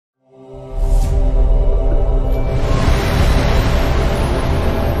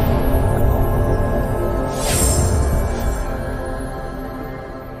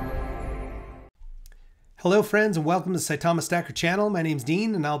Hello friends and welcome to the Saitama Stacker channel. My name's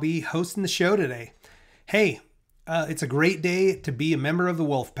Dean and I'll be hosting the show today. Hey, it's a great day to be a member of the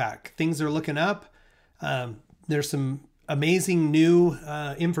Wolf Pack. Things are looking up. There's some amazing new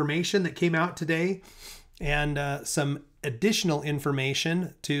information that came out today and some additional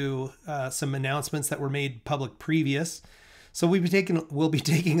information to some announcements that were made public previous. So we'll be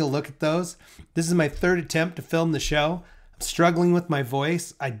taking a look at those. This is my third attempt to film the show. Struggling with my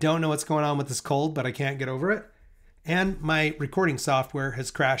voice. I don't know what's going on with this cold, but I can't get over it. And my recording software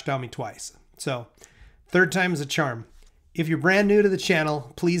has crashed on me twice. So third time is a charm. If you're brand new to the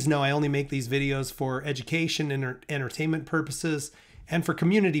channel, please know I only make these videos for education and entertainment purposes and for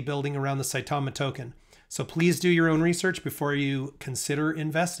community building around the Saitama token. So please do your own research before you consider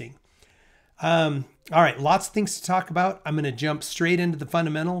investing. All right, lots of things to talk about. I'm going to jump straight into the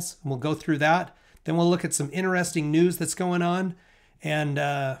fundamentals and we'll go through that. Then we'll look at some interesting news that's going on, and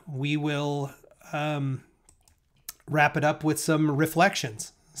we will wrap it up with some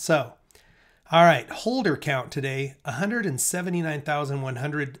reflections. So, all right, holder count today,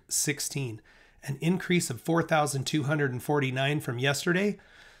 179,116, an increase of 4,249 from yesterday.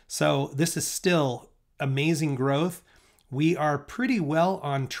 So this is still amazing growth. We are pretty well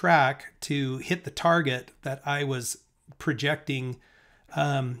on track to hit the target that I was projecting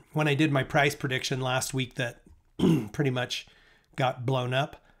when I did my price prediction last week that pretty much got blown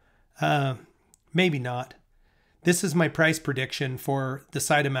up. Maybe not. This is my price prediction for the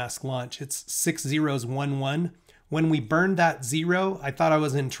Saitama launch. It's 6011. When we burned that zero, I thought I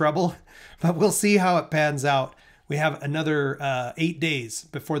was in trouble, but we'll see how it pans out. We have another 8 days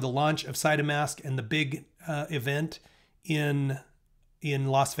before the launch of Saitama and the big event in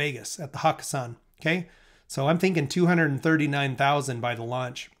Las Vegas at the Hakkasan. Okay. So I'm thinking 239,000 by the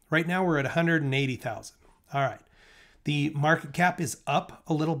launch. Right now we're at 180,000. All right. The market cap is up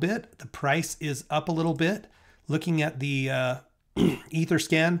a little bit. The price is up a little bit. Looking at the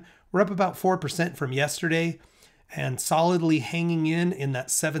Etherscan, we're up about 4% from yesterday and solidly hanging in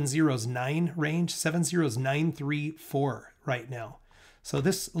that 709 range, 70934 right now. So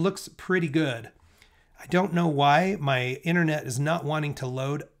this looks pretty good. I don't know why my internet is not wanting to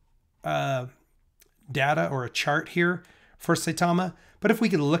load data or a chart here for Saitama, but if we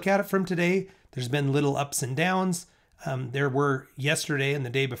could look at it from today, there's been little ups and downs. There were yesterday and the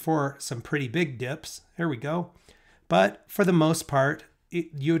day before some pretty big dips. There we go. But for the most part,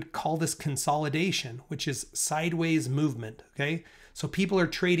 you'd call this consolidation, which is sideways movement. Okay, so people are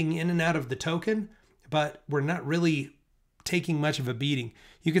trading in and out of the token, but we're not really taking much of a beating.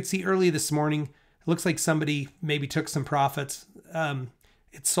 You could see early this morning, it looks like somebody maybe took some profits.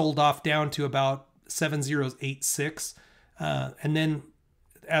 It sold off down to about 7086. And then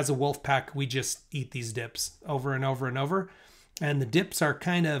as a wolf pack, we just eat these dips over and over and over. And the dips are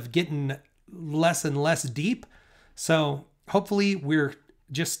kind of getting less and less deep. So hopefully we're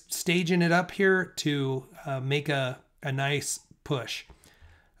just staging it up here to make a nice push.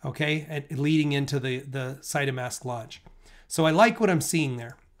 Okay. And leading into the Saitama launch. So I like what I'm seeing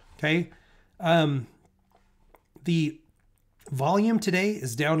there. Okay. The volume today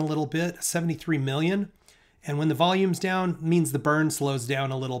is down a little bit, 73 million. And when the volume's down, it means the burn slows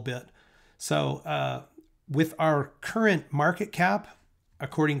down a little bit. So with our current market cap,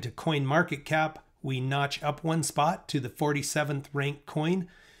 according to CoinMarketCap, we notch up one spot to the 47th ranked coin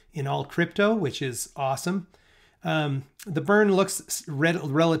in all crypto, which is awesome. The burn looks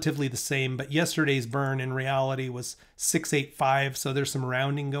relatively the same, but yesterday's burn in reality was 685. So there's some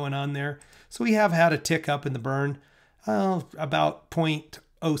rounding going on there. So we have had a tick up in the burn. About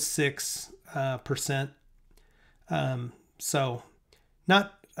 0.06%. So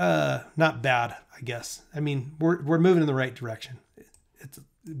not bad, I guess. I mean, we're moving in the right direction.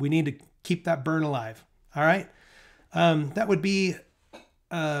 We need to keep that burn alive. All right. That would be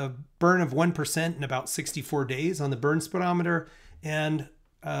a burn of 1% in about 64 days on the burn speedometer and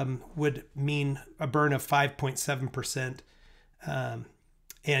would mean a burn of 5.7%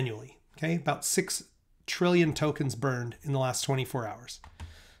 annually. Okay. About 6 trillion tokens burned in the last 24 hours.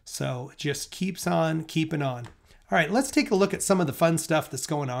 So it just keeps on keeping on. All right, let's take a look at some of the fun stuff that's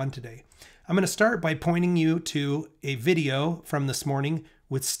going on today. I'm going to start by pointing you to a video from this morning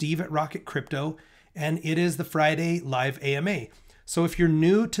with Steve at Rocket Crypto, and it is the Friday live AMA. So if you're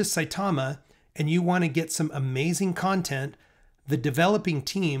new to Saitama and you want to get some amazing content, the developing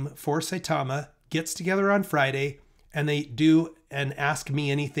team for Saitama gets together on Friday and they do an Ask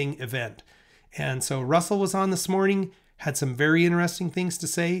Me Anything event. And so Russell was on this morning, had some very interesting things to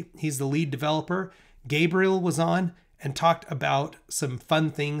say. He's the lead developer. Gabriel was on and talked about some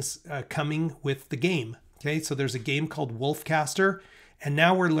fun things coming with the game. Okay, so there's a game called Wolfcaster, and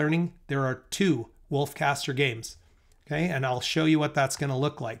now we're learning there are 2 Wolfcaster games. Okay, and I'll show you what that's going to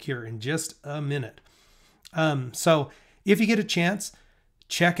look like here in just a minute. So if you get a chance,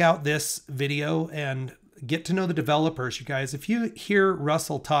 check out this video and get to know the developers, you guys. If you hear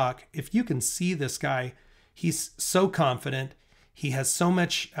Russell talk, if you can see this guy, he's so confident. He has so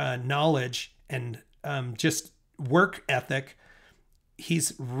much knowledge and just work ethic.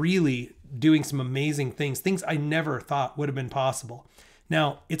 He's really doing some amazing things I never thought would have been possible.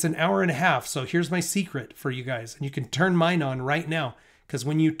 Now, it's an hour and a half, so here's my secret for you guys. And you can turn mine on right now, because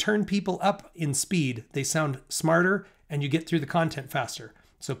when you turn people up in speed, they sound smarter and you get through the content faster.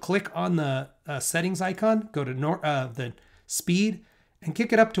 So click on the settings icon, go to the speed, and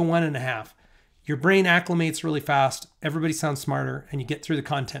kick it up to 1.5. Your brain acclimates really fast, everybody sounds smarter, and you get through the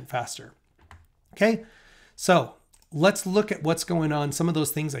content faster. Okay, so let's look at what's going on, some of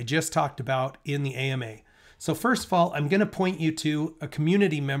those things I just talked about in the AMA. So first of all, I'm going to point you to a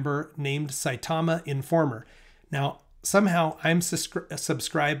community member named Saitama Informer. Now, somehow I'm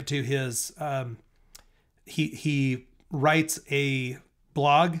subscribed to his, he writes a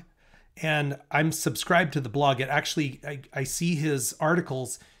blog, and I'm subscribed to the blog. It actually, I see his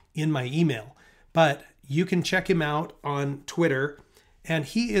articles in my email, but you can check him out on Twitter. And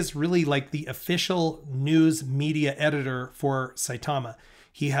he is really like the official news media editor for Saitama.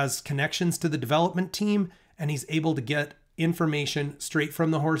 He has connections to the development team, and he's able to get information straight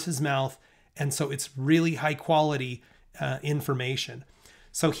from the horse's mouth. And so it's really high quality information.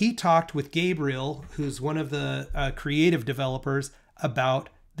 So he talked with Gabriel, who's one of the creative developers, about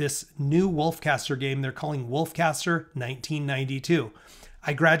this new Wolfcaster game they're calling Wolfcaster 1992.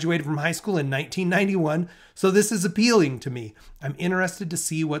 I graduated from high school in 1991, so this is appealing to me. I'm interested to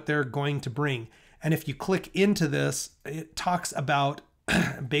see what they're going to bring. And if you click into this, it talks about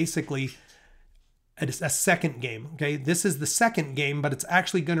basically a second game. Okay, this is the second game, but it's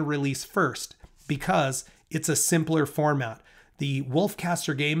actually going to release first because it's a simpler format. The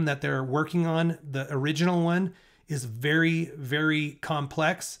Wolfcaster game that they're working on, the original one, is very, very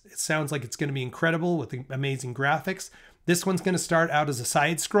complex. It sounds like it's going to be incredible with amazing graphics. This one's going to start out as a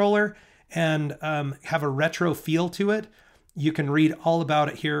side scroller and have a retro feel to it. You can read all about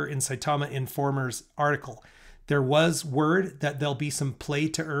it here in Saitama Informer's article. There was word that there'll be some play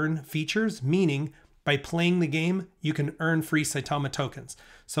to earn features, meaning by playing the game, you can earn free Saitama tokens.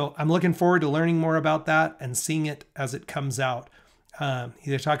 So I'm looking forward to learning more about that and seeing it as it comes out.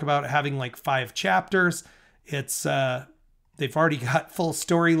 They talk about having like 5 chapters. It's they've already got full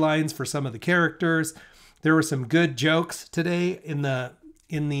storylines for some of the characters. There were some good jokes today in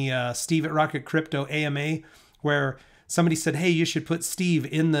the Steve at Rocket Crypto AMA where somebody said, hey, you should put Steve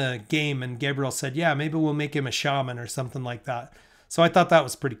in the game. And Gabriel said, yeah, maybe we'll make him a shaman or something like that. So I thought that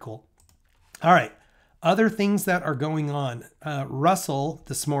was pretty cool. All right. Other things that are going on. Russell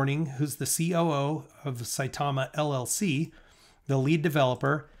this morning, who's the COO of Saitama LLC, the lead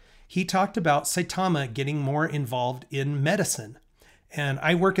developer, he talked about Saitama getting more involved in medicine. And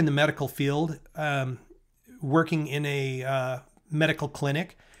I work in the medical field, working in a medical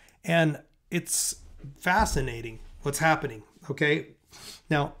clinic, and it's fascinating what's happening. Okay.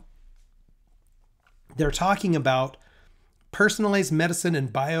 Now, they're talking about personalized medicine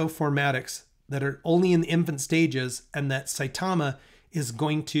and bioinformatics that are only in the infant stages, and that Saitama is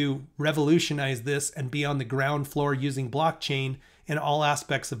going to revolutionize this and be on the ground floor using blockchain in all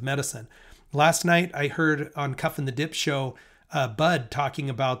aspects of medicine. Last night, I heard on Cuff and the Dip show, Bud talking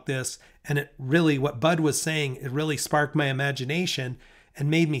about this, and it really, what Bud was saying, it really sparked my imagination and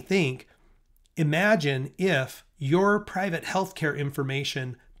made me think, imagine if your private healthcare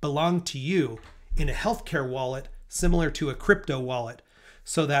information belonged to you in a healthcare wallet similar to a crypto wallet,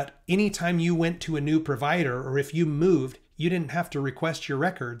 so that anytime you went to a new provider or if you moved, you didn't have to request your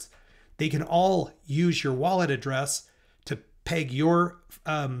records. They can all use your wallet address to peg your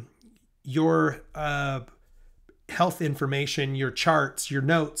health information, your charts, your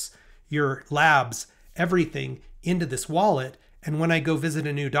notes, your labs, everything into this wallet. And when I go visit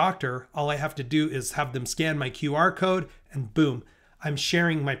a new doctor, all I have to do is have them scan my QR code and boom, I'm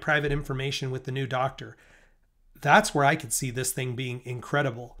sharing my private information with the new doctor. That's where I could see this thing being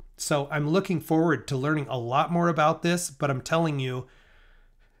incredible. So I'm looking forward to learning a lot more about this, but I'm telling you,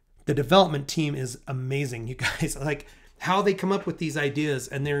 the development team is amazing. You guys, like how they come up with these ideas,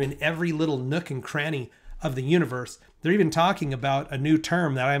 and they're in every little nook and cranny of the universe. They're even talking about a new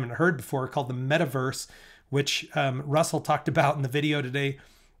term that I haven't heard before called the metaverse, which Russell talked about in the video today.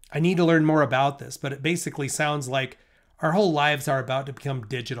 I need to learn more about this, but it basically sounds like our whole lives are about to become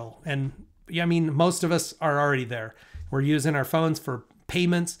digital. And I mean, most of us are already there. We're using our phones for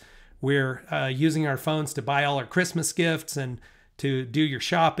payments. We're using our phones to buy all our Christmas gifts and to do your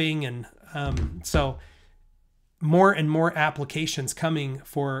shopping and So more and more applications coming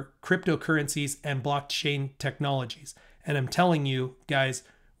for cryptocurrencies and blockchain technologies. And I'm telling you guys,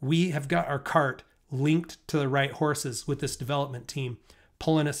 we have got our cart linked to the right horses with this development team,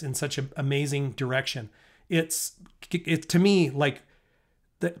 pulling us in such an amazing direction. It's to me, like,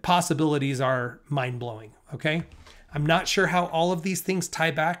 the possibilities are mind-blowing, okay? I'm not sure how all of these things tie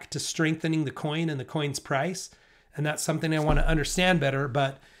back to strengthening the coin and the coin's price. And that's something I want to understand better,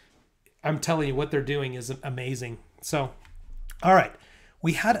 but I'm telling you, what they're doing is amazing. So, all right.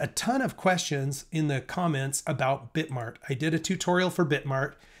 We had a ton of questions in the comments about Bitmart. I did a tutorial for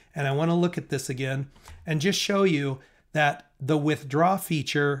Bitmart, and I want to look at this again and just show you that the withdraw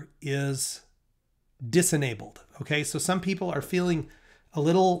feature is disenabled. Okay, so some people are feeling a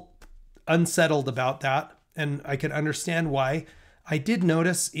little unsettled about that, and I can understand why. I did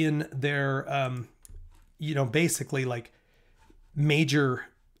notice in their, basically like major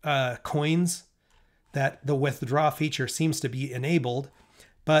coins that the withdraw feature seems to be enabled.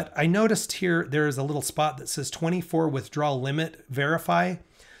 But I noticed here there is a little spot that says 24 withdrawal limit verify.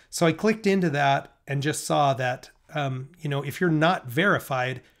 So I clicked into that and just saw that, if you're not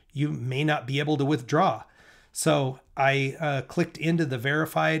verified, you may not be able to withdraw. So I clicked into the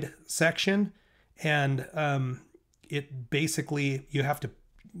verified section, and it basically, you have to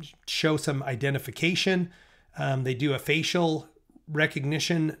show some identification. They do a facial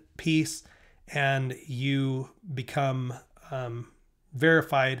recognition piece, and you become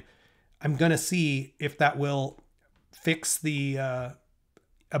verified. I'm going to see if that will fix the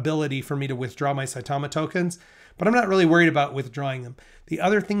ability for me to withdraw my Saitama tokens, but I'm not really worried about withdrawing them. The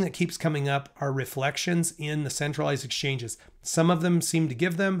other thing that keeps coming up are reflections in the centralized exchanges. Some of them seem to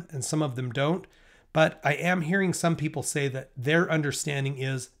give them and some of them don't, but I am hearing some people say that their understanding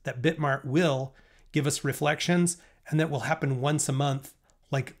is that Bitmart will give us reflections, and that will happen once a month,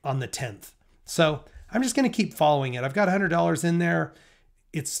 like on the 10th. So I'm just going to keep following it. I've got $100 in there.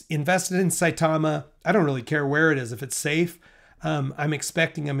 It's invested in Saitama. I don't really care where it is. If it's safe, I'm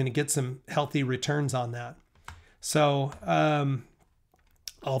expecting I'm going to get some healthy returns on that. So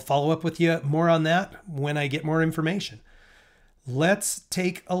I'll follow up with you more on that when I get more information. Let's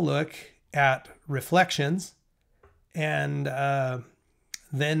take a look at reflections, and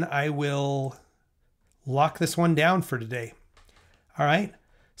then I will lock this one down for today. All right.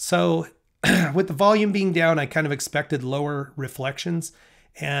 So with the volume being down, I kind of expected lower reflections.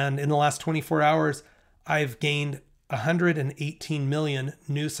 And in the last 24 hours, I've gained 118 million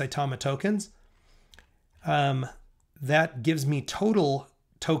new Saitama tokens. That gives me total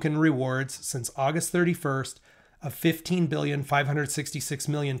token rewards since August 31st of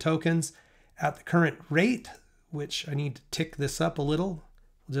 15,566,000,000 tokens at the current rate, which I need to tick this up a little.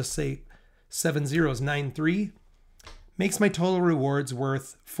 We'll just say 7093. Makes my total rewards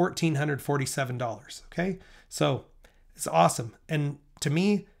worth $1,447. Okay, so it's awesome. And to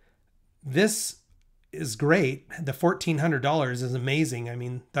me, this is great. The $1,400 is amazing. I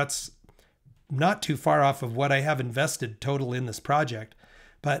mean, that's not too far off of what I have invested total in this project.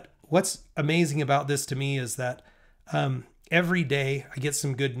 But what's amazing about this to me is that every day I get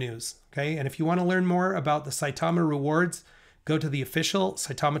some good news. Okay, and if you want to learn more about the Saitama rewards, go to the official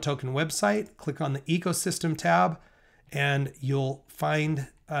Saitama token website, click on the ecosystem tab, and you'll find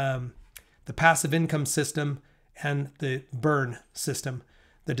the passive income system and the burn system,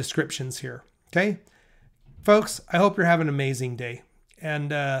 the descriptions here. Okay, folks, I hope you're having an amazing day.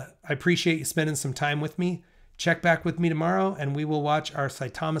 And I appreciate you spending some time with me. Check back with me tomorrow, and we will watch our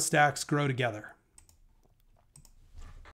Saitama stacks grow together.